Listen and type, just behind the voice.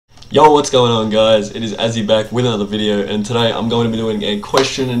Yo, what's going on guys? It is Azzy back with another video, and today I'm going to be doing a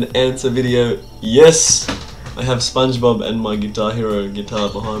question and answer video. Yes! I have SpongeBob and my Guitar Hero guitar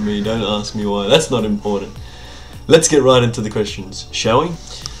behind me. Don't ask me why, that's not important. Let's get right into the questions, shall we?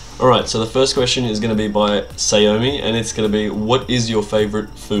 Alright, so the first question is going to be by Sayomi, and it's going to be, what is your favourite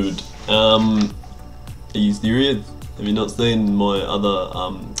food? Are you serious? Have you not seen my other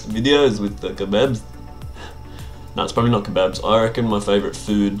videos with the kebabs? No, it's probably not kebabs. I reckon my favourite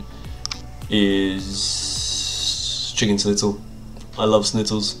food is chicken schnitzel. I love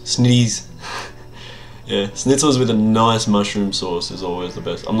schnitzels. Snitties. Yeah, schnitzels with a nice mushroom sauce is always the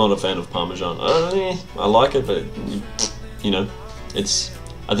best. I'm not a fan of Parmesan. I like it, but you know,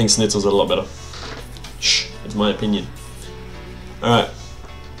 I think schnitzels are a lot better. Shh, it's my opinion. Alright,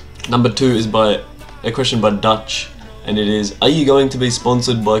 number 2 is by a question by Dutch, and it is, are you going to be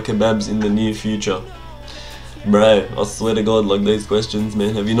sponsored by kebabs in the near future? Bro, I swear to God, like these questions,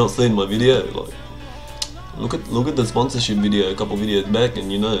 man. Have you not seen my video? Like, look at the sponsorship video a couple videos back,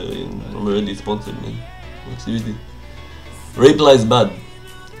 and you know, I'm already sponsored, man. Like, seriously. Replay's bad.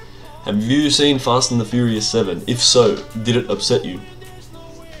 Have you seen Fast and the Furious 7? If so, did it upset you?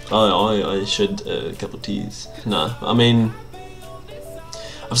 I shed a couple of tears. Nah, I mean,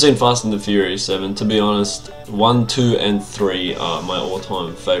 I've seen Fast and the Furious 7. To be honest, 1, 2 and 3 are my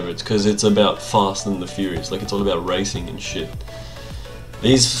all-time favourites because it's about Fast and the Furious, like it's all about racing and shit.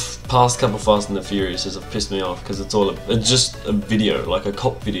 These past couple Fast and the Furious have pissed me off because it's just a video, like a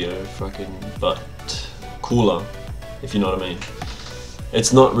cop video, fucking, but cooler, if you know what I mean.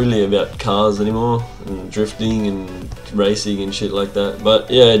 It's not really about cars anymore, and drifting and racing and shit like that,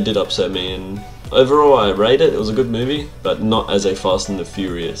 but yeah, it did upset me, and overall I rate it. It was a good movie, but not as a Fast and the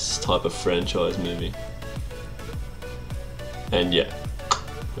Furious type of franchise movie. And yeah,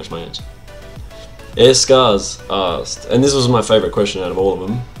 that's my answer. Air Scars asked, and this was my favourite question out of all of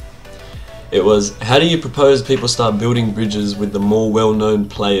them. It was, how do you propose people start building bridges with the more well-known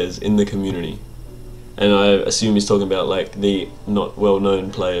players in the community? And I assume he's talking about like the not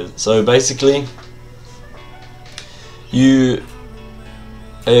well-known players. So basically,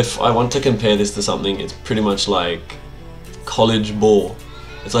 if I want to compare this to something, it's pretty much like college ball.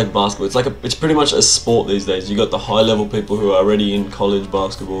 It's like basketball. It's pretty much a sport these days. You got the high-level people who are already in college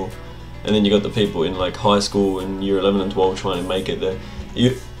basketball, and then you got the people in like high school and year 11 and 12 trying to make it there.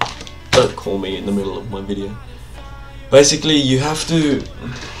 You don't call me in the middle of my video. Basically, you have to.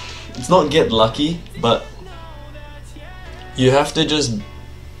 It's not get lucky, but you have to just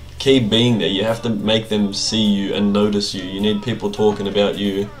keep being there. You have to make them see you and notice you. You need people talking about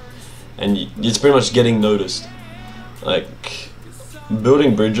you, and it's pretty much getting noticed. Like,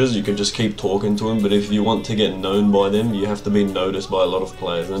 building bridges, you can just keep talking to them, but if you want to get known by them, you have to be noticed by a lot of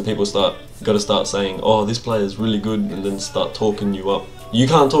players, and then people got to start saying, oh, this player is really good, and then start talking you up. You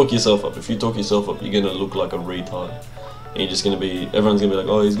can't talk yourself up. If you talk yourself up, you're gonna look like a retard. And you're just gonna be, everyone's gonna be like,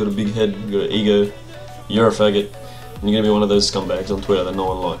 oh, he's got a big head, he's got an ego, you're a faggot, and you're gonna be one of those scumbags on Twitter that no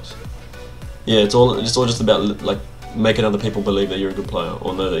one likes. Yeah, it's all just about like making other people believe that you're a good player,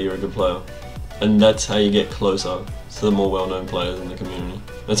 or know that you're a good player, and that's how you get closer to the more well-known players in the community.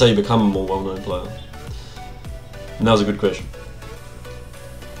 That's how you become a more well-known player. And that was a good question.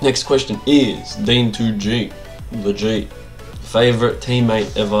 Next question is Dean2G, the G. Favorite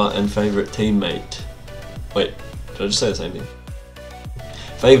teammate ever and favorite teammate. Wait. Did I just say the same thing?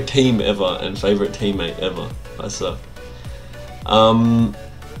 Fave team ever and favourite teammate ever. I suck.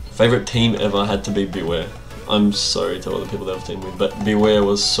 Favourite team ever had to be Beware. I'm sorry to all the people that I've teamed with, but Beware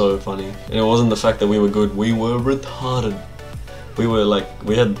was so funny. And it wasn't the fact that we were good, we were retarded. We were like,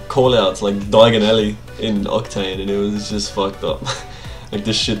 we had call-outs like Diagon Alley in Octane, and it was just fucked up. Like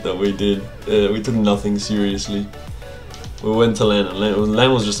the shit that we did. We took nothing seriously. We went to LAN, and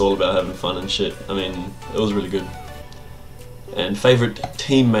LAN was just all about having fun and shit. I mean, it was really good. And favourite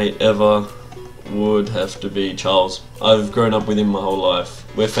teammate ever would have to be Charles. I've grown up with him my whole life.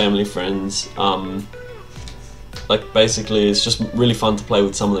 We're family friends. Like basically, it's just really fun to play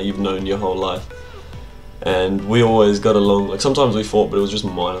with someone that you've known your whole life. And we always got along. Like sometimes we fought, but it was just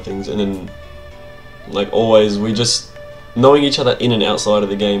minor things. And then, like always, we just knowing each other in and outside of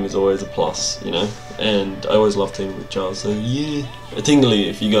the game is always a plus, you know. And I always loved teaming with Charles. So yeah, a tingly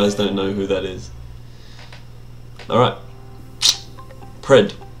if you guys don't know who that is. All right.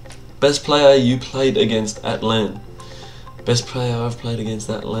 Pred, best player you played against at LAN. Best player I've played against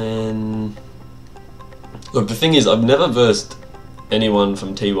at LAN. Look, the thing is, I've never versed anyone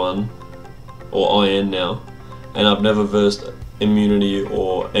from T1 or IN now, and I've never versed Immunity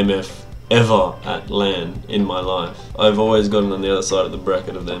or MF ever at LAN in my life. I've always gotten on the other side of the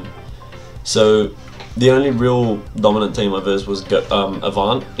bracket of them. So the only real dominant team I versed was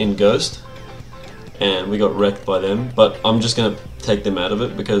Avant in Ghost, and we got wrecked by them, but I'm just going to take them out of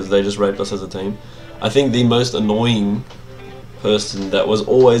it because they just raped us as a team. I think the most annoying person that was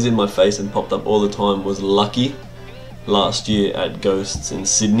always in my face and popped up all the time was Lucky last year at Ghosts in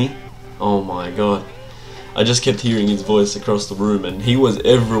Sydney. Oh my god. I just kept hearing his voice across the room, and he was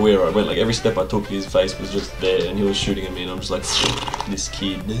everywhere I went. Like every step I took, his face was just there, and he was shooting at me, and I'm just like, this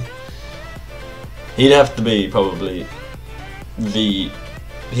kid. He'd have to be probably he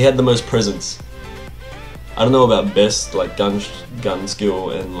had the most presence. I don't know about best like gun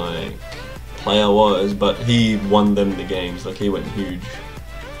skill and like player wise, but he won them the games. Like he went huge,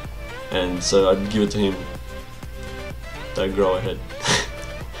 and so I'd give it to him. Don't grow ahead.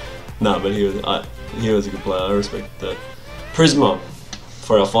 No, but he was a good player. I respect that. Prisma,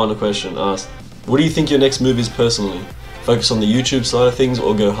 for our final question, asked, "What do you think your next move is personally? Focus on the YouTube side of things,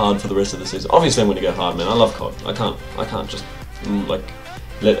 or go hard for the rest of the season?" Obviously, I'm going to go hard, man. I love COD. I can't just like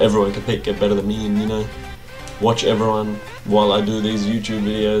let everyone compete, get better than me, and you know, watch everyone while I do these YouTube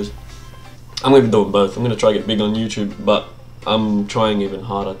videos. I'm going to be doing both. I'm going to try to get big on YouTube, but I'm trying even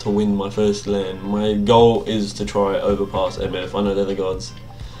harder to win my first LAN. My goal is to try overpass MF. I know they're the gods,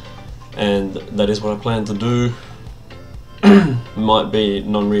 and that is what I plan to do. Might be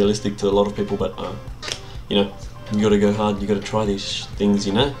non-realistic to a lot of people, but you know, you gotta go hard, you gotta try these things,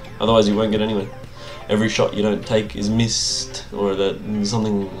 you know, otherwise you won't get anywhere. Every shot you don't take is missed, or that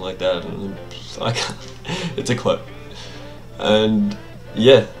something like that. I can't, it's a quote. And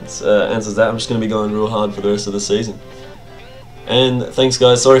yeah, it answers that. I'm just gonna be going real hard for the rest of the season. And thanks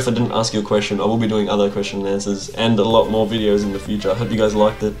guys, sorry if I didn't ask you a question. I will be doing other question and answers and a lot more videos in the future. I hope you guys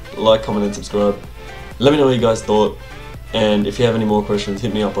liked it. Like, comment and subscribe. Let me know what you guys thought, and if you have any more questions,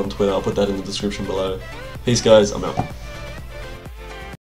 hit me up on Twitter. I'll put that in the description below. Peace guys, I'm out.